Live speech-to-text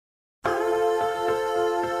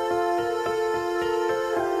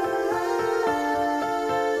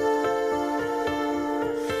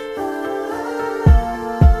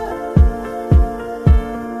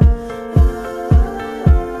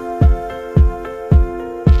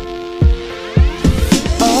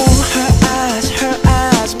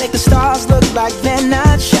stars look like they're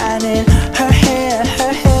not shining. Her hair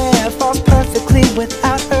falls perfectly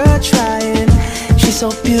without her trying. She's so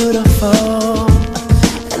beautiful,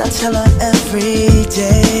 and I tell her every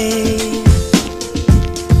day.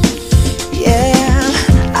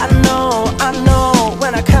 Yeah, I know,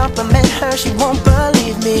 when I compliment her, she won't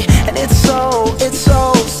believe me. And it's so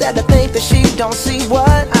sad to think that she don't see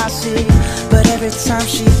what I see. But every time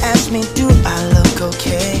she asks me, do I look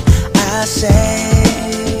okay, I say,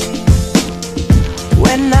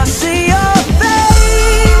 when I see your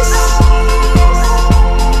face,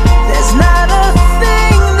 there's not a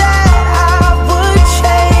thing that I would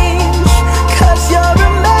change. 'Cause you're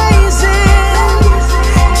amazing,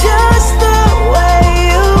 just the way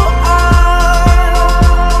you are.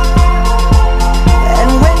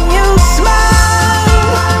 And when you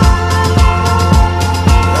smile,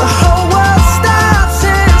 the whole world stops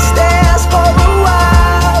and stares for a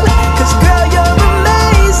while. 'Cause girl, you're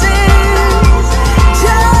amazing,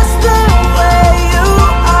 just the way you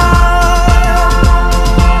are.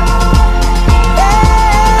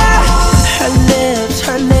 Yeah. Her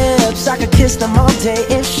lips, I could kiss them all day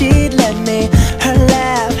if she'd let me. Her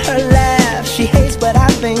laugh, she hates, but I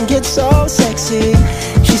think it's so sexy.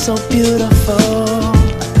 She's so beautiful,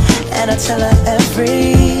 and I tell her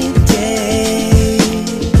every day.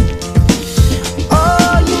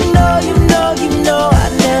 Oh, you know I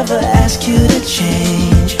never ask you to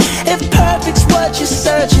change. If perfect's what you're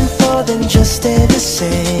searching for, then just stay the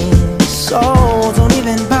same. So don't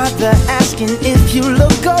even bother asking if you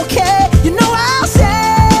look okay. You know I'll say,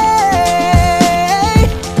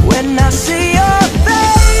 when I see your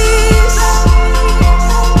face,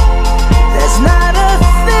 there's not a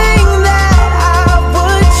thing that I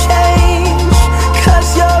would change. 'Cause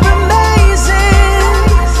you're amazing,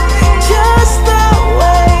 just the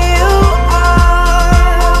way you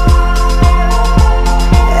are.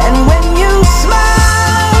 And when you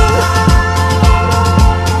smile,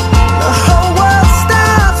 the whole world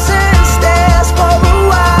stops and stares for a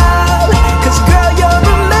while. 'Cause girl, you're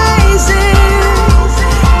amazing,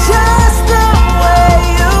 just the way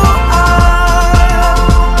you are.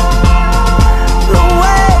 The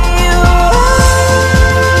way you are,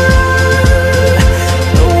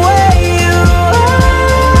 the way you are.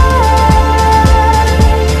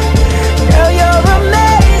 Girl, you're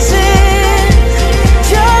amazing,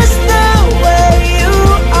 just the way you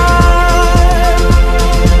are.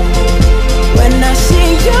 When I see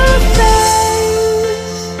your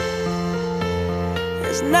face,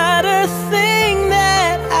 there's not a thing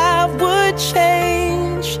that I would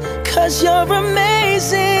change. 'Cause you're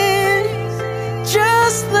amazing,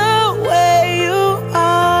 just the way you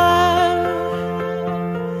are.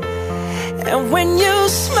 And when you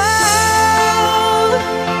smile,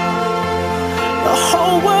 the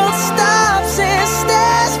whole world stops